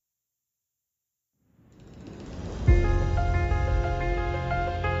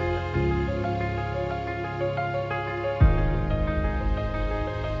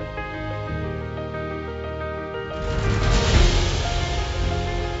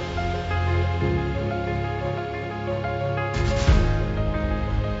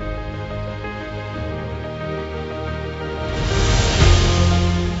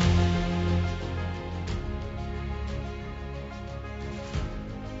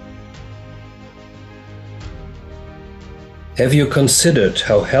Have you considered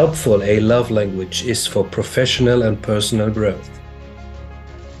how helpful a love language is for professional and personal growth?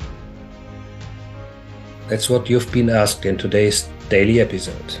 That's what you've been asked in today's daily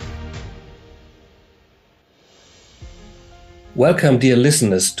episode. Welcome, dear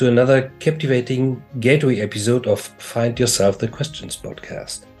listeners, to another captivating gateway episode of Find Yourself the Questions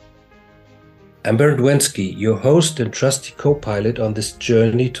podcast. I'm Bernd Wensky, your host and trusty co-pilot on this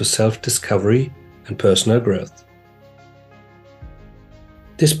journey to self-discovery and personal growth.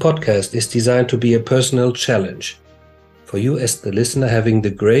 This podcast is designed to be a personal challenge for you as the listener, having the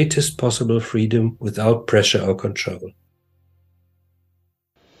greatest possible freedom without pressure or control.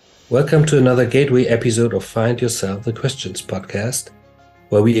 Welcome to another gateway episode of Find Yourself the Questions podcast,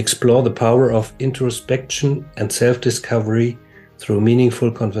 where we explore the power of introspection and self-discovery through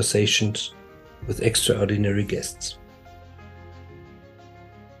meaningful conversations with extraordinary guests.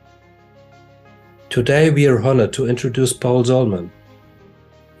 Today we are honored to introduce Paul Zolman.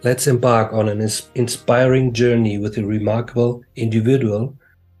 Let's embark on an inspiring journey with a remarkable individual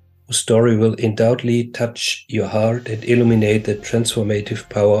whose story will undoubtedly touch your heart and illuminate the transformative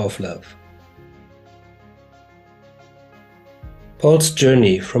power of love. Paul's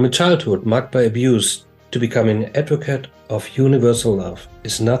journey from a childhood marked by abuse to becoming an advocate of universal love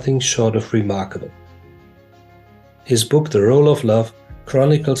is nothing short of remarkable. His book, The Role of Love,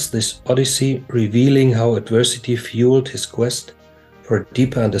 chronicles this odyssey, revealing how adversity fueled his quest for a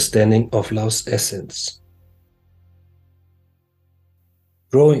deeper understanding of love's essence.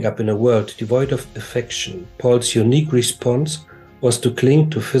 Growing up in a world devoid of affection, Paul's unique response was to cling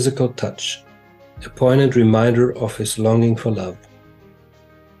to physical touch, a poignant reminder of his longing for love.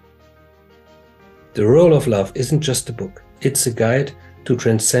 The Role of Love isn't just a book, it's a guide to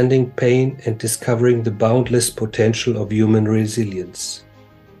transcending pain and discovering the boundless potential of human resilience.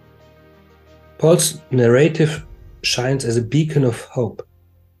 Paul's narrative shines as a beacon of hope,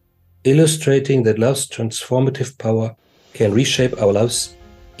 illustrating that love's transformative power can reshape our lives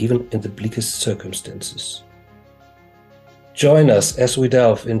even in the bleakest circumstances. Join us as we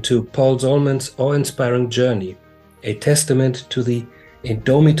delve into Paul Zolman's awe-inspiring journey, a testament to the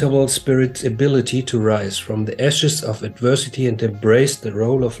indomitable spirit's ability to rise from the ashes of adversity and embrace the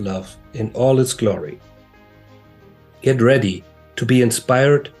role of love in all its glory. Get ready to be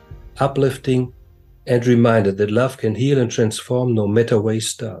inspired, uplifting, and reminded that love can heal and transform no matter where you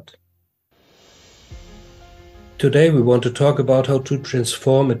start. Today we want to talk about how to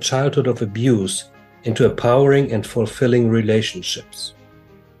transform a childhood of abuse into empowering and fulfilling relationships.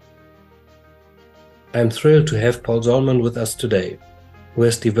 I'm thrilled to have Paul Zolman with us today, who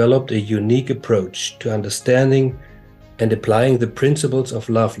has developed a unique approach to understanding and applying the principles of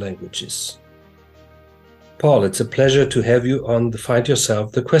love languages. Paul, it's a pleasure to have you on the Find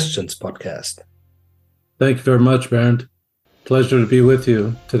Yourself the Questions podcast. Thank you very much, Bernd. Pleasure to be with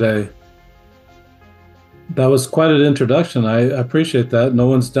you today. That was quite an introduction. I appreciate that. No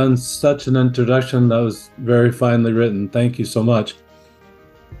one's done such an introduction. That was very finely written. Thank you so much.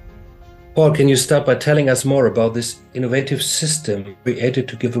 Paul, can you start by telling us more about this innovative system created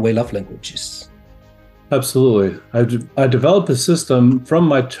to give away love languages? Absolutely. I developed a system from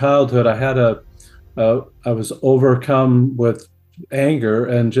my childhood. I was overcome with anger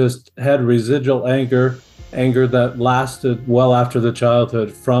and just had residual anger that lasted well after the childhood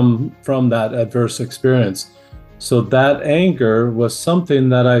from that adverse experience. So that anger was something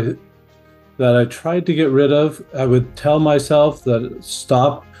that I tried to get rid of. I would tell myself that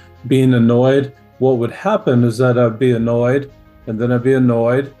stop being annoyed. What would happen is that I'd be annoyed, and then I'd be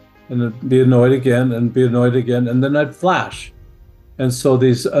annoyed, and I'd be annoyed again, and be annoyed again, and then I'd flash. And so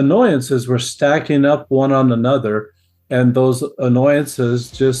these annoyances were stacking up one on another, and those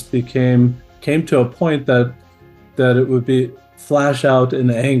annoyances just came to a point that it would be flash out in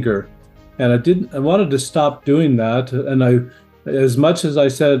anger. And I wanted to stop doing that. And as much as I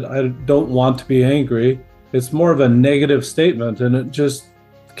said I don't want to be angry, it's more of a negative statement, and it just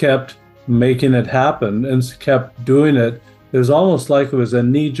kept making it happen and kept doing it. It was almost like it was a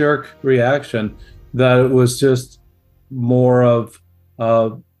knee-jerk reaction, that it was just more of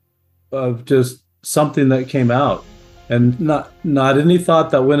just something that came out, and not any thought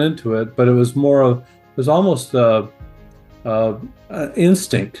that went into it, but it was almost an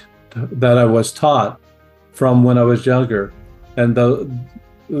instinct that I was taught from when I was younger. And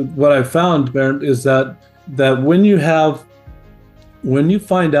what I found, Bernd, is that when you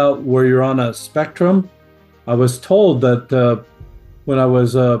find out where you're on a spectrum, I was told that when I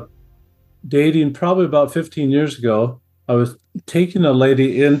was dating probably about 15 years ago, I was taking a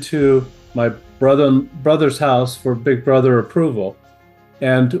lady into my brother's house for Big Brother approval.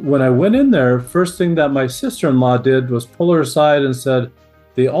 And when I went in there, first thing that my sister-in-law did was pull her aside and said,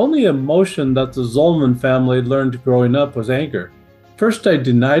 the only emotion that the Zolman family learned growing up was anger. First, I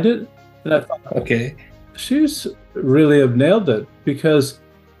denied it, and I thought, Okay. she's really have nailed it, because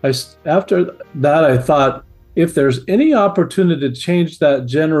after that, I thought, if there's any opportunity to change that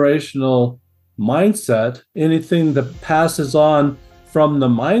generational mindset, anything that passes on from the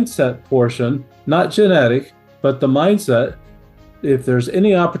mindset portion, not genetic, but the mindset, if there's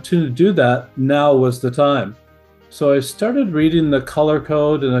any opportunity to do that, now was the time. So I started reading the color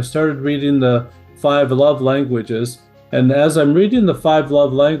code, and I started reading the 5 love languages. And as I'm reading the 5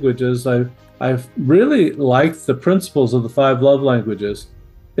 love languages, I've really liked the principles of the 5 love languages.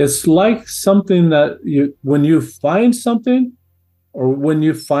 It's like something that when you find something, or when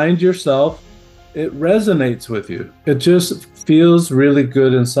you find yourself, it resonates with you. It just feels really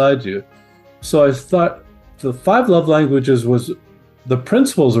good inside you. So I thought the 5 love languages the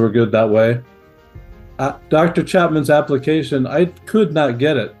principles were good that way. Dr. Chapman's application, I could not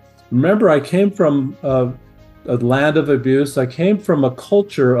get it. Remember, I came from a land of abuse. I came from a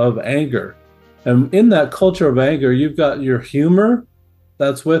culture of anger. And in that culture of anger, you've got your humor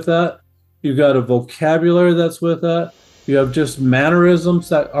that's with that. You've got a vocabulary that's with that. You have just mannerisms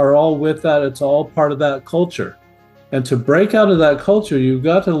that are all with that. It's all part of that culture. And to break out of that culture, you've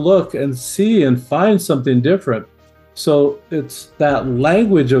got to look and see and find something different. So it's that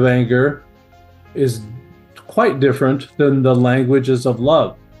language of anger is quite different than the languages of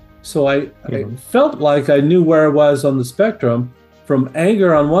love. So I felt like I knew where I was on the spectrum. From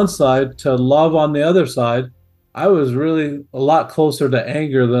anger on one side to love on the other side, I was really a lot closer to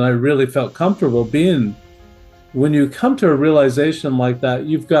anger than I really felt comfortable being. When you come to a realization like that,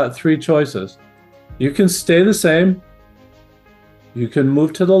 you've got 3 choices. You can stay the same, you can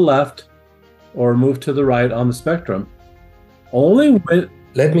move to the left, or move to the right on the spectrum. Only when...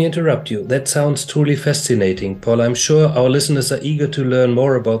 Let me interrupt you. That sounds truly fascinating, Paul. I'm sure our listeners are eager to learn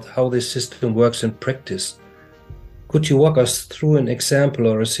more about how this system works in practice. Could you walk us through an example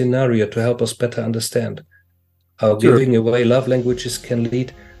or a scenario to help us better understand how giving away love languages can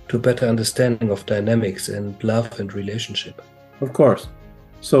lead to better understanding of dynamics and love and relationship? Of course.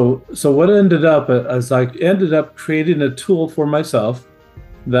 So what ended up is I ended up creating a tool for myself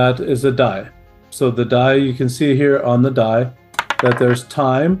that is a die. So the die, you can see here on the die that there's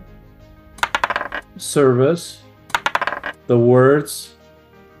time, service, the words,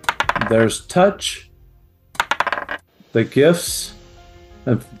 there's touch, the gifts,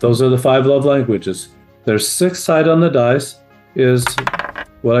 and those are the 5 love languages. There's 6th side on the dice is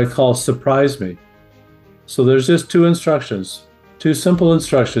what I call surprise me. So there's just 2 instructions, 2 simple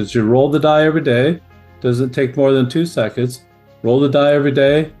instructions. You roll the die every day. Doesn't take more than 2 seconds. Roll the die every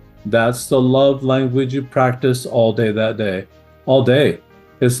day. That's the love language you practice all day that day. All day.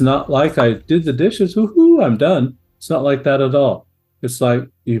 It's not like I did the dishes, woohoo, I'm done. It's not like that at all. It's like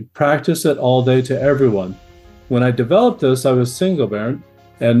you practice it all day to everyone. When I developed this, I was single parent,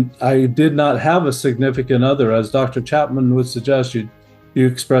 and I did not have a significant other. As Dr. Chapman would suggest, you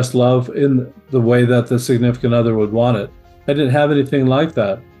express love in the way that the significant other would want it. I didn't have anything like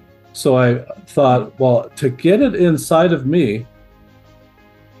that. So I thought, well, to get it inside of me,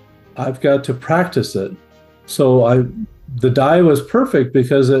 I've got to practice it. So the die was perfect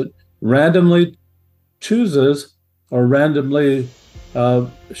because it randomly chooses or randomly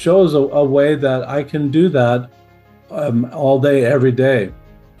shows a way that I can do that all day, every day.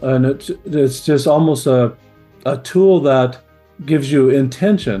 And it's just almost a tool that gives you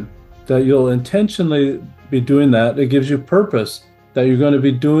intention, that you'll intentionally be doing that. It gives you purpose, that you're going to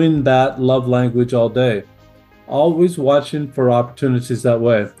be doing that love language all day. Always watching for opportunities that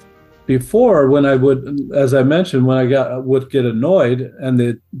way. Before, when I would, as I mentioned, when I would get annoyed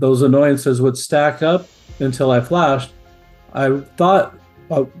and those annoyances would stack up until I flashed, I thought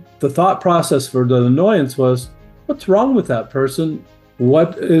the thought process for the annoyance was, what's wrong with that person?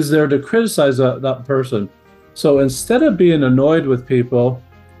 What is there to criticize that person? So instead of being annoyed with people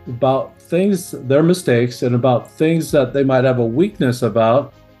about things, their mistakes, and about things that they might have a weakness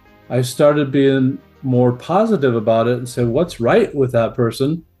about, I started being more positive about it and said, what's right with that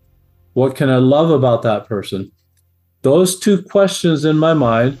person? What can I love about that person? Those 2 questions in my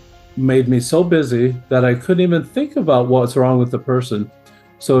mind made me so busy that I couldn't even think about what's wrong with the person.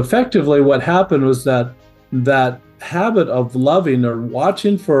 So effectively what happened was that habit of loving or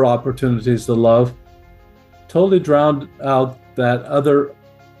watching for opportunities to love totally drowned out that other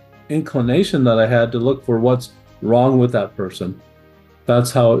inclination that I had to look for what's wrong with that person.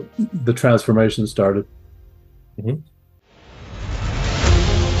 That's how the transformation started. Mm-hmm.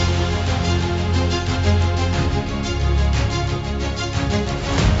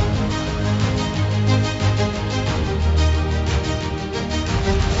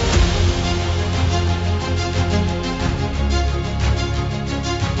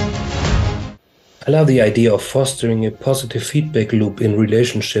 I love the idea of fostering a positive feedback loop in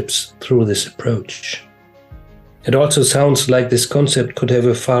relationships through this approach. It also sounds like this concept could have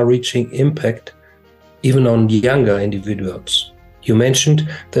a far-reaching impact even on younger individuals. You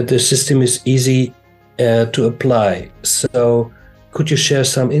mentioned that the system is easy to apply. So could you share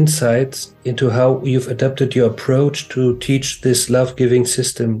some insights into how you've adapted your approach to teach this love-giving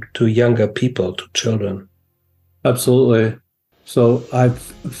system to younger people, to children? Absolutely. So I've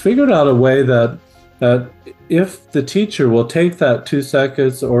figured out a way that if the teacher will take that 2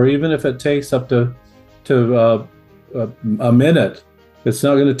 seconds, or even if it takes up to a minute, it's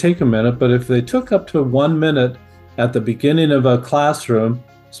not going to take a minute, but if they took up to 1 minute at the beginning of a classroom,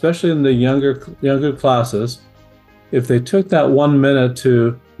 especially in the younger classes, if they took that 1 minute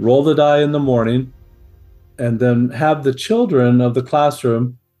to roll the die in the morning and then have the children of the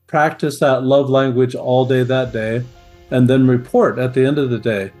classroom practice that love language all day that day, and then report at the end of the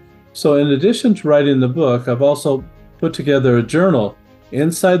day. So in addition to writing the book, I've also put together a journal.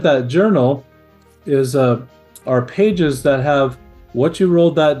 Inside that journal are pages that have what you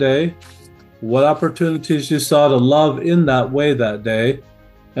rolled that day, what opportunities you saw to love in that way that day,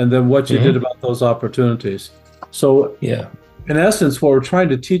 and then what you did about those opportunities. So in essence, what we're trying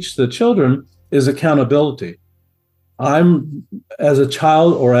to teach the children is accountability. As a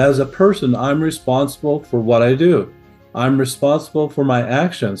child or as a person, I'm responsible for what I do. I'm responsible for my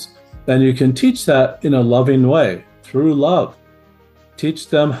actions. And you can teach that in a loving way, through love. Teach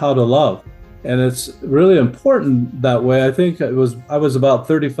them how to love. And it's really important that way. I think I was about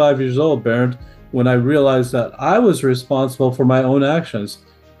 35 years old, Bernd, when I realized that I was responsible for my own actions.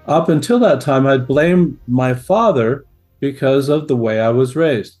 Up until that time, I'd blamed my father because of the way I was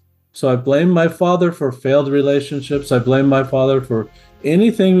raised. So I blamed my father for failed relationships. I blamed my father for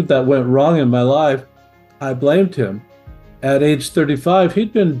anything that went wrong in my life. I blamed him. At age 35,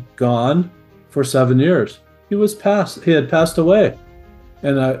 he'd been gone for 7 years. He had passed away.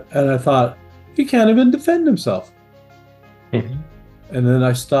 And I thought, he can't even defend himself. And then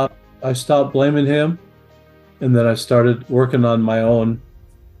I stopped blaming him. And then I started working on my own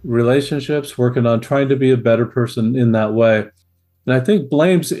relationships, working on trying to be a better person in that way. And I think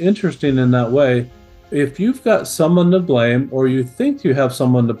blame's interesting in that way. If you've got someone to blame, or you think you have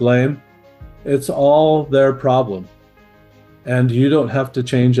someone to blame, it's all their problem. And you don't have to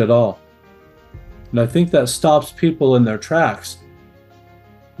change at all. And I think that stops people in their tracks.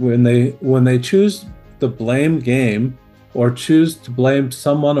 When they choose the blame game, or choose to blame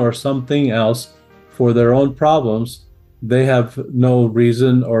someone or something else for their own problems, they have no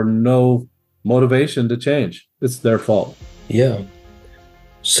reason or no motivation to change. It's their fault. Yeah.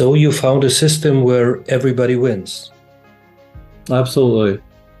 So you found a system where everybody wins. Absolutely.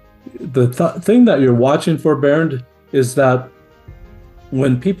 The thing that you're watching for, Bernd, is that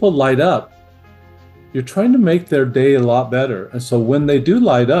when people light up, you're trying to make their day a lot better. And so when they do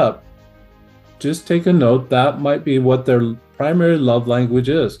light up, just take a note, that might be what their primary love language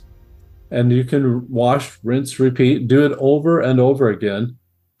is. And you can wash, rinse, repeat, do it over and over again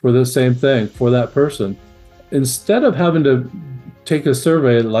for the same thing for that person. Instead of having to take a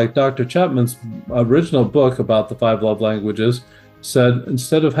survey like Dr. Chapman's original book about the 5 love languages said,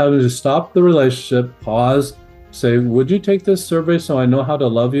 instead of having to stop the relationship, pause, say, would you take this survey so I know how to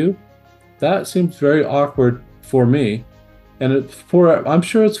love you? That seems very awkward for me. And I'm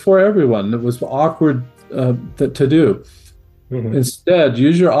sure it's for everyone. It was awkward to do. Instead,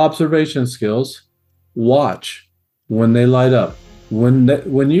 use your observation skills. Watch when they light up.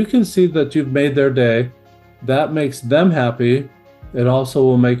 When you can see that you've made their day, that makes them happy. It also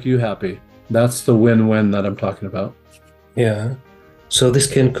will make you happy. That's the win-win that I'm talking about. Yeah. So this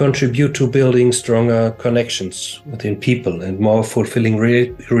can contribute to building stronger connections within people and more fulfilling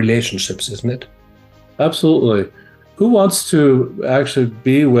relationships, isn't it? Absolutely. Who wants to actually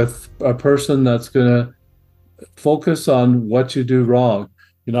be with a person that's going to focus on what you do wrong?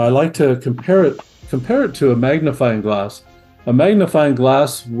 You know, I like to compare it to a magnifying glass. A magnifying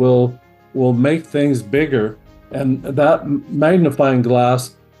glass will make things bigger, and that magnifying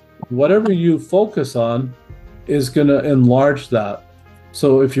glass, whatever you focus on, is going to enlarge that.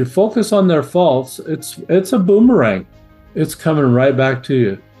 So if you focus on their faults, it's a boomerang. It's coming right back to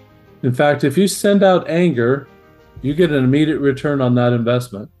you. In fact, if you send out anger, you get an immediate return on that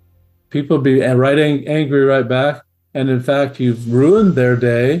investment. People be angry right back. And in fact, you've ruined their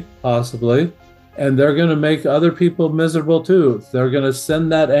day, possibly, and they're going to make other people miserable too. They're going to send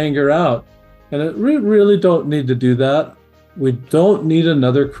that anger out. And we really don't need to do that. We don't need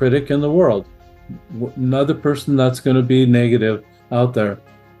another critic in the world, another person that's going to be negative out there.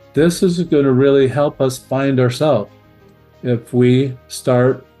 This is going to really help us find ourselves if we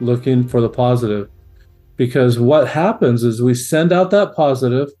start looking for the positive. because what happens is we send out that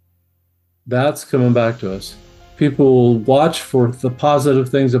positive, that's coming back to us. People will watch for the positive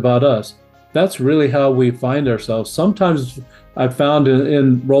things about us. That's really how we find ourselves. Sometimes I found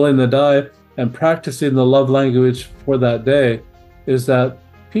in rolling the die and practicing the love language for that day is that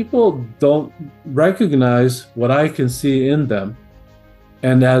people don't recognize what I can see in them.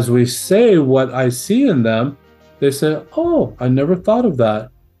 And as we say what I see in them, they say, "Oh, I never thought of that."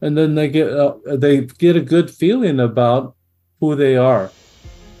 And then they get a good feeling about who they are.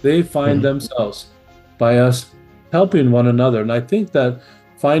 They find themselves by us helping one another. And I think that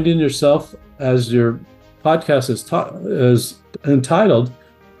finding yourself, as your podcast is entitled,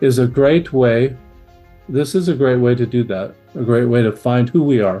 is a great way. This is a great way to do that, a great way to find who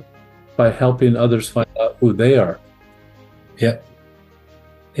we are by helping others find out who they are. Yeah.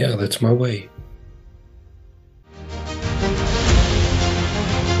 Yeah, that's my way.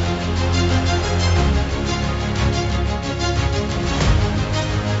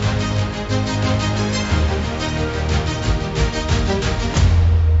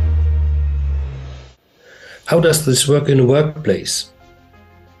 How does this work in the workplace?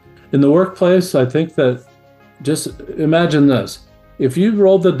 In the workplace, I think that just imagine this. If you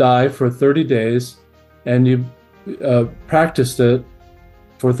rolled the die for 30 days and you practiced it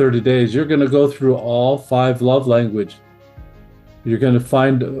for 30 days, you're going to go through all 5 love language. You're going to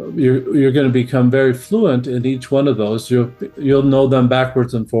find, you're going to become very fluent in each one of those. You'll know them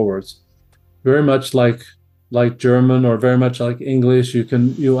backwards and forwards. Very much like German, or very much like English,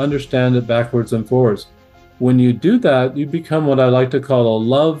 you understand it backwards and forwards. When you do that, you become what I like to call a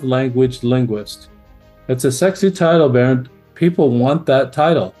love language linguist. It's a sexy title, Bernd. People want that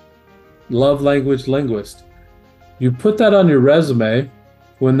title, love language linguist. You put that on your resume.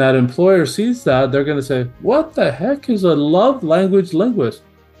 When that employer sees that, they're going to say, "What the heck is a love language linguist?"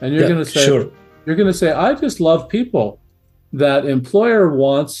 And you're going to say, sure. You're going to say, "I just love people." That employer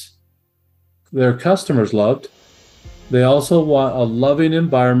wants their customers loved. They also want a loving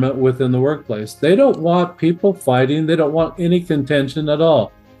environment within the workplace. They don't want people fighting. They don't want any contention at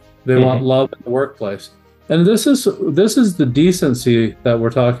all. They want love in the workplace. And this is the decency that we're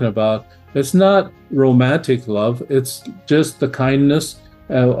talking about. It's not romantic love. It's just the kindness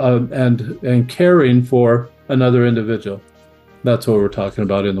and caring for another individual. That's what we're talking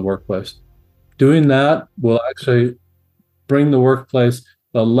about in the workplace. Doing that will actually bring the workplace,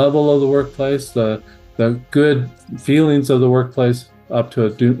 the level of the workplace, the good feelings of the workplace up to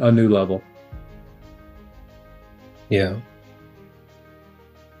a new level. Yeah.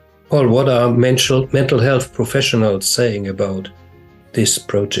 Paul, what are mental health professionals saying about this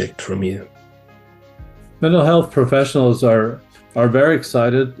project from you? Mental health professionals are very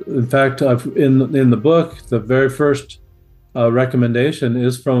excited. In fact, in the book, the very first recommendation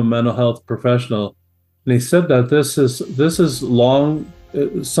is from a mental health professional, and he said that this is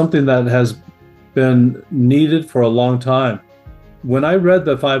something that has been needed for a long time. When I read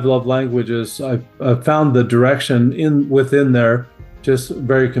the 5 love languages, I found the direction within there just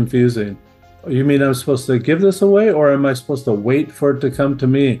very confusing. You mean I'm supposed to give this away, or am I supposed to wait for it to come to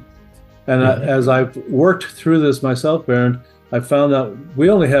me? And as I've worked through this myself, Bernd, I found that we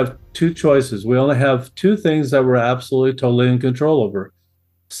only have 2 choices. We only have 2 things that we're absolutely totally in control over: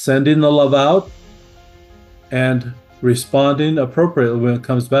 sending the love out and responding appropriately when it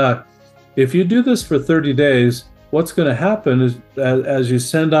comes back. If you do this for 30 days, what's going to happen is as you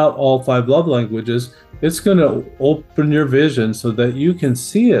send out all 5 love languages, it's going to open your vision so that you can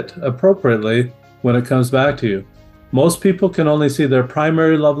see it appropriately when it comes back to you. Most people can only see their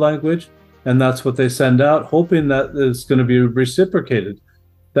primary love language, and that's what they send out, hoping that it's going to be reciprocated.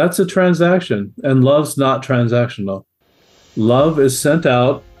 That's a transaction, and love's not transactional. Love is sent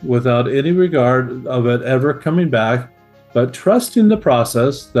out without any regard of it ever coming back, but trusting the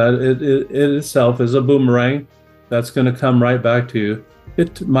process that it itself is a boomerang that's going to come right back to you.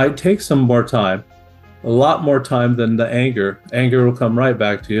 It might take some more time, a lot more time than the anger. Anger will come right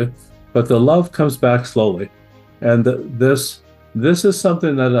back to you, but the love comes back slowly. And this is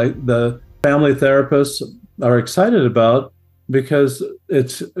something that the family therapists are excited about, because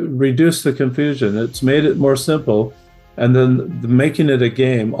it's reduced the confusion. It's made it more simple. And then making it a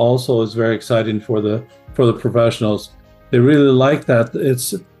game also is very exciting for the professionals. They really like that.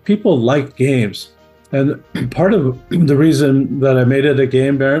 People like games. And part of the reason that I made it a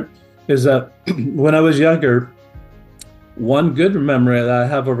game, Bernd, is that when I was younger, one good memory that I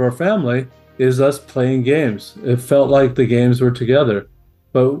have of our family is us playing games. It felt like the games were together.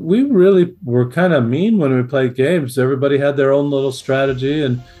 But we really were kind of mean when we played games. Everybody had their own little strategy,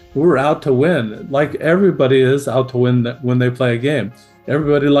 and we were out to win. Like everybody is out to win when they play a game.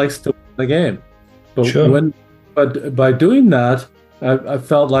 Everybody likes to win the game. But Sure. but by doing that, I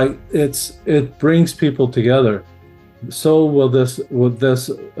felt like it brings people together. So will this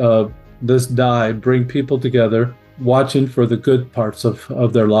die bring people together, watching for the good parts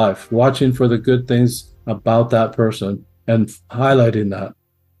of their life, watching for the good things about that person, and highlighting that.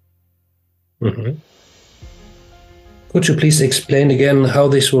 Mhm. Could you please explain again how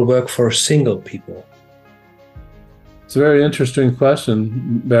this will work for single people? It's a very interesting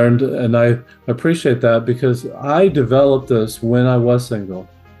question, Bernd, and I appreciate that because I developed this when I was single.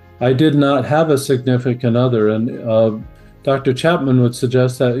 I did not have a significant other, and Dr. Chapman would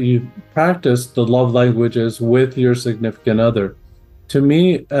suggest that you practice the love languages with your significant other. To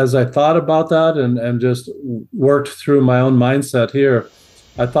me, as I thought about that and just worked through my own mindset here,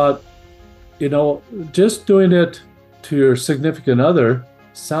 I thought, just doing it to your significant other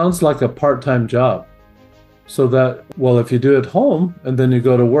sounds like a part-time job. So that, well, if you do it home and then you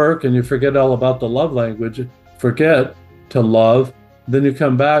go to work and you forget all about the love language, forget to love, then you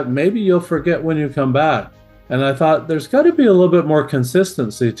come back, maybe you'll forget when you come back. And I thought there's got to be a little bit more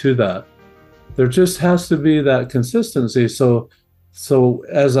consistency to that. There just has to be that consistency. So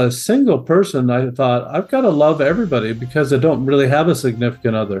as a single person, I thought I've got to love everybody because I don't really have a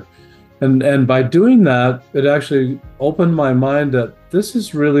significant other. And by doing that, it actually opened my mind that this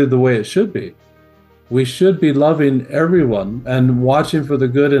is really the way it should be. We should be loving everyone and watching for the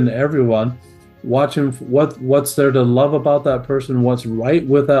good in everyone, watching what's there to love about that person, what's right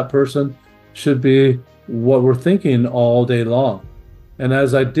with that person should be what we're thinking all day long. And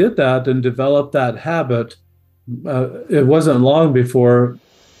as I did that and developed that habit, it wasn't long before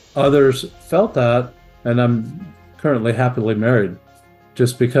others felt that, and I'm currently happily married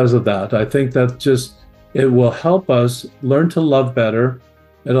just because of that. I think that just it will help us learn to love better.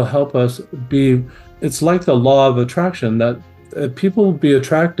 It'll help us be, it's like the law of attraction that people will be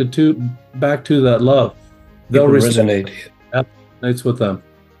attracted to back to that love. They'll Resonate. Resonates with them.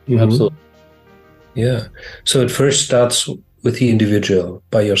 Mhm. Absolutely. Yeah. So it first starts with the individual,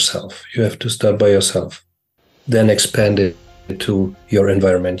 by yourself. You have to start by yourself, then expand it to your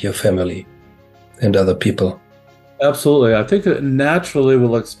environment, your family, and other people. Absolutely. I think it naturally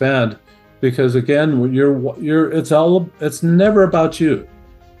will expand because again, it's never about you.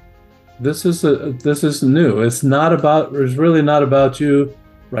 This is new. It's really not about you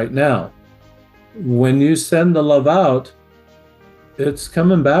right now. When you send the love out, it's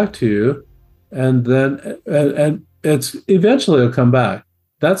coming back to you, and then and it's eventually it'll come back.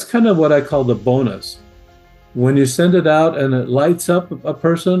 That's kind of what I call the bonus. When you send it out and it lights up a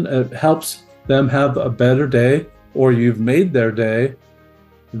person, it helps them have a better day, or you've made their day,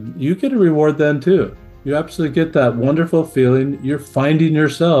 you get a reward then too. You absolutely get that wonderful feeling. You're finding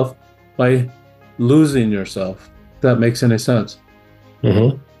yourself by losing yourself. If that makes any sense.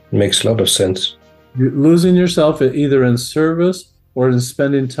 Makes a lot of sense. You're losing yourself either in service or in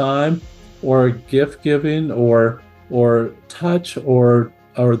spending time or gift giving or touch or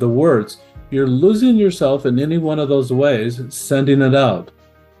the words. You're losing yourself in any one of those ways, sending it out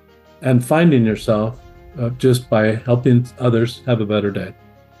and finding yourself just by helping others have a better day.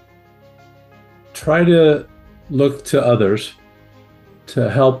 Try to look to others to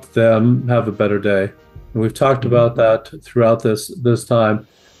help them have a better day. And we've talked about that throughout this time,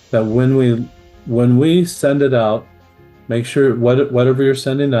 that when we send it out, make sure whatever you're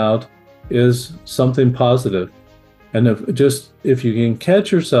sending out is something positive. And if you can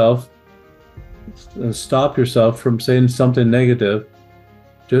catch yourself and stop yourself from saying something negative,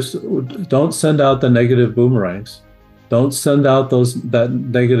 just don't send out the negative boomerangs. Don't send out that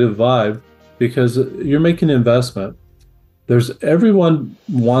negative vibe, because you're making an investment. Everyone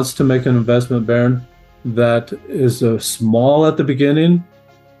wants to make an investment, Baron, that is small at the beginning,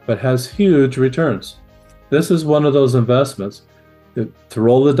 but has huge returns. This is one of those investments. To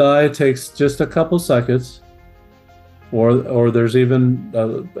roll the die takes just a couple seconds, or there's even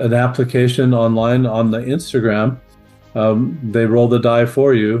an application online on the Instagram. They roll the die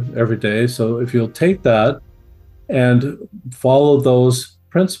for you every day. So if you'll take that and follow those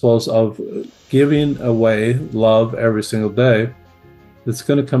principles of giving away love every single day, it's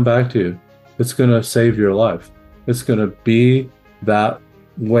going to come back to you. It's going to save your life. It's going to be that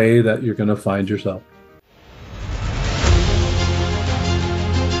way that you're going to find yourself.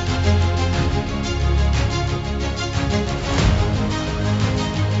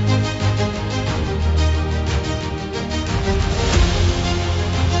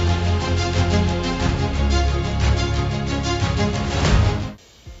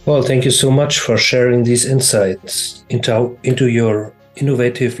 Well, thank you so much for sharing these insights into your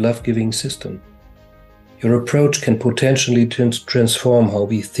innovative love-giving system. Your approach can potentially transform how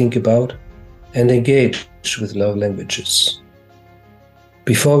we think about and engage with love languages.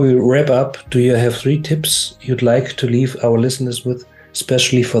 Before we wrap up, do you have 3 tips you'd like to leave our listeners with,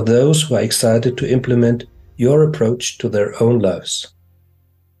 especially for those who are excited to implement your approach to their own lives?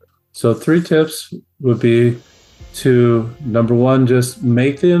 So 3 tips would be to, number 1, just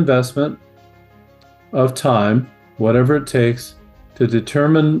make the investment of time, whatever it takes, to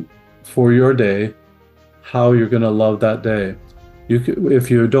determine for your day how you're going to love that day.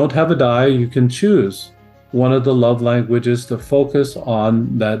 If you don't have a die, you can choose one of the love languages to focus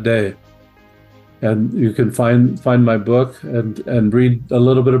on that day. And you can find my book and read a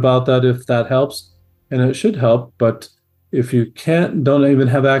little bit about that if that helps. And it should help, but if you don't even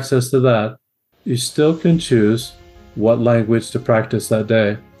have access to that, you still can choose what language to practice that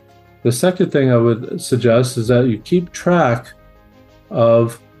day. The second thing I would suggest is that you keep track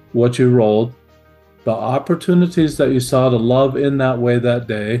of what you rolled, the opportunities that you saw to love in that way that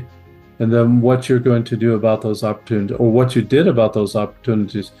day, and then what you're going to do about those opportunities, or what you did about those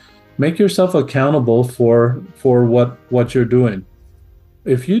opportunities. Make yourself accountable for what you're doing.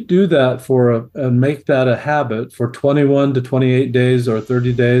 If you do that and make that a habit for 21 to 28 days or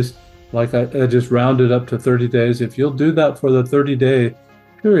 30 days, like I just rounded up to 30 days, if you'll do that for the 30-day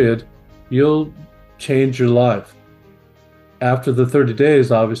period, you'll change your life. After the 30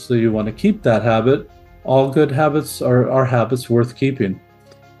 days, obviously, you want to keep that habit. All good habits are habits worth keeping.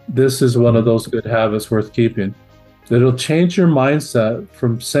 This is one of those good habits worth keeping. It'll change your mindset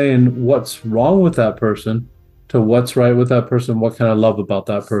from saying what's wrong with that person to what's right with that person, what can I love about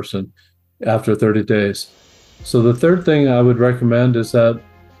that person after 30 days. So the third thing I would recommend is that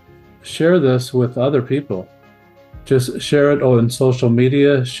share this with other people. Just share it on social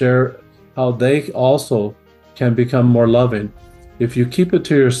media, share how they also can become more loving. If you keep it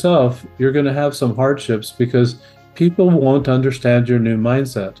to yourself, you're going to have some hardships because people won't understand your new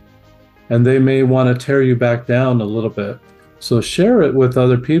mindset and they may want to tear you back down a little bit. So share it with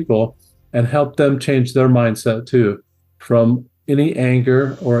other people and help them change their mindset too, from any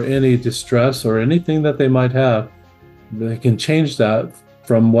anger or any distress or anything that they might have. They can change that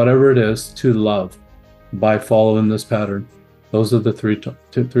from whatever it is to love by following this pattern. Those are the three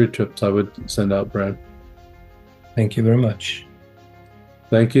tips I would send out, Brad. Thank you very much.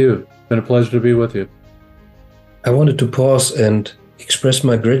 Thank you. It's been a pleasure to be with you. I wanted to pause and express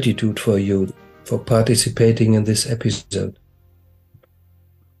my gratitude for you for participating in this episode.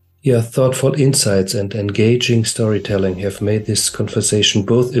 Your thoughtful insights and engaging storytelling have made this conversation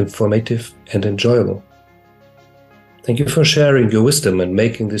both informative and enjoyable. Thank you for sharing your wisdom and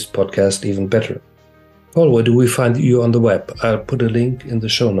making this podcast even better. Paul, where do we find you on the web? I'll put a link in the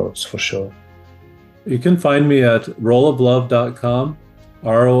show notes for sure. You can find me at rolloflove.com,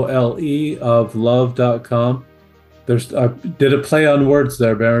 ROLE of love.com. I did a play on words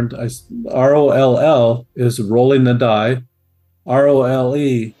there, Bernd. ROLL is rolling the die.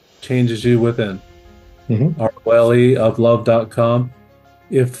 ROLE changes you within. ROLE of love.com.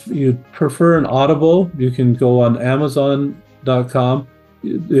 If you prefer an Audible, you can go on Amazon.com.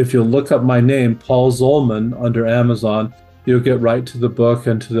 If you look up my name, Paul Zollman, under Amazon, you'll get right to the book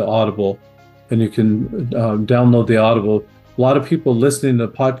and to the Audible, and you can download the Audible. A lot of people listening to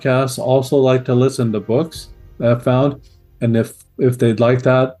podcasts also like to listen to books, I've found, and if they'd like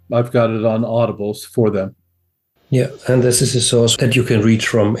that, I've got it on Audibles for them. Yeah, and this is a source that you can reach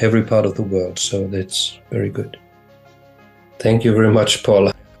from every part of the world, so that's very good. Thank you very much,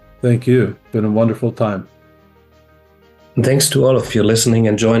 Paul. Thank you. It's been a wonderful time. And thanks to all of you listening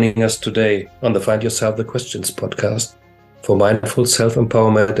and joining us today on the Find Yourself the Questions podcast for mindful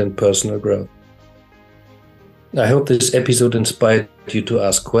self-empowerment and personal growth. I hope this episode inspired you to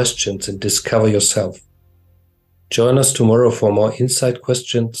ask questions and discover yourself. Join us tomorrow for more insight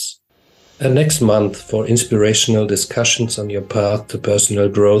questions and next month for inspirational discussions on your path to personal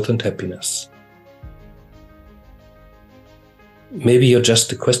growth and happiness. Maybe you're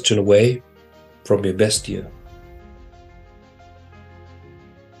just a question away from your best year.